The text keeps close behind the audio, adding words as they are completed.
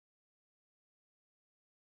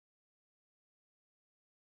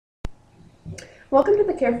Welcome to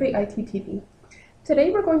the CarefreeIT TV.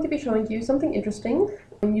 Today we're going to be showing you something interesting.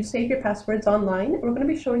 When you save your passwords online, we're going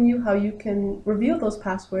to be showing you how you can reveal those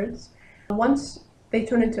passwords once they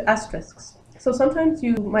turn into asterisks. So sometimes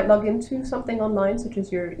you might log into something online, such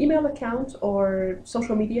as your email account or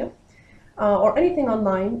social media, or anything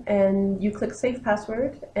online, and you click Save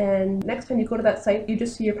Password, and next time you go to that site, you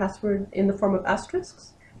just see your password in the form of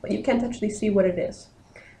asterisks, but you can't actually see what it is.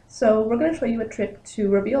 So we're going to show you a trick to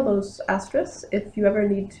reveal those asterisks if you ever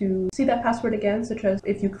need to see that password again, such as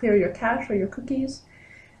if you clear your cache or your cookies,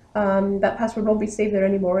 that password won't be saved there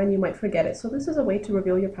anymore and you might forget it. So this is a way to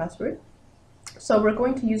reveal your password. So we're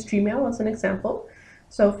going to use Gmail as an example.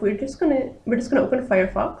 So if we're just going to open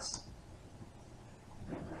Firefox.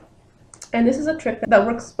 And this is a trick that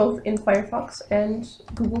works both in Firefox and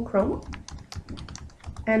Google Chrome.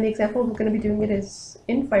 And the example we're going to be doing it is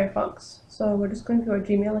in Firefox. So we're just going to our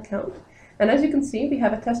Gmail account. And as you can see, we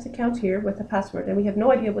have a test account here with a password, and we have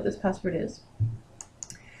no idea what this password is.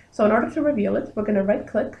 So in order to reveal it, we're going to right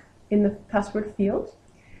click in the password field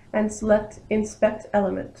and select Inspect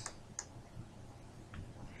Element.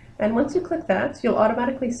 And once you click that, you'll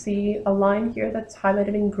automatically see a line here that's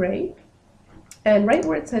highlighted in gray. And right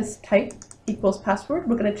where it says type equals password,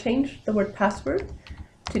 we're going to change the word password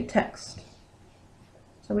to text.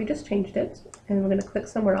 So we just changed it, and we're going to click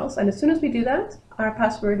somewhere else, and as soon as we do that, our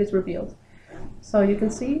password is revealed. So you can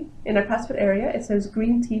see in our password area it says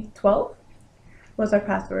green teeth 12 was our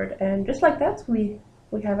password, and just like that we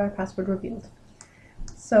have our password revealed.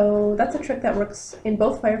 So that's a trick that works in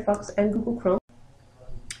both Firefox and Google Chrome.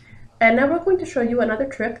 And now we're going to show you another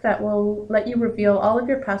trick that will let you reveal all of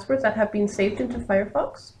your passwords that have been saved into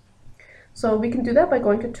Firefox. So we can do that by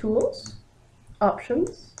going to Tools,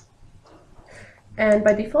 Options, and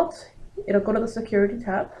by default, it'll go to the Security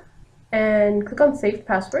tab and click on Saved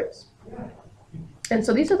Passwords. And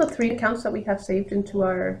so these are the 3 accounts that we have saved into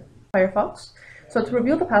our Firefox. So to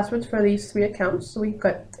reveal the passwords for these 3 accounts, so we've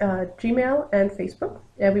got Gmail and Facebook,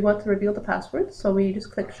 and we want to reveal the passwords. So we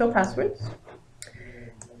just click Show Passwords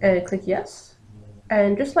and click Yes.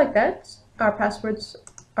 And just like that, our passwords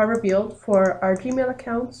are revealed for our Gmail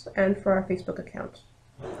accounts and for our Facebook account.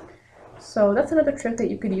 So that's another trick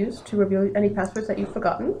that you could use to reveal any passwords that you've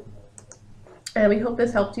forgotten. And we hope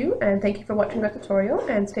this helped you, and thank you for watching our tutorial,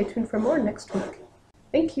 and stay tuned for more next week.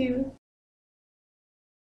 Thank you!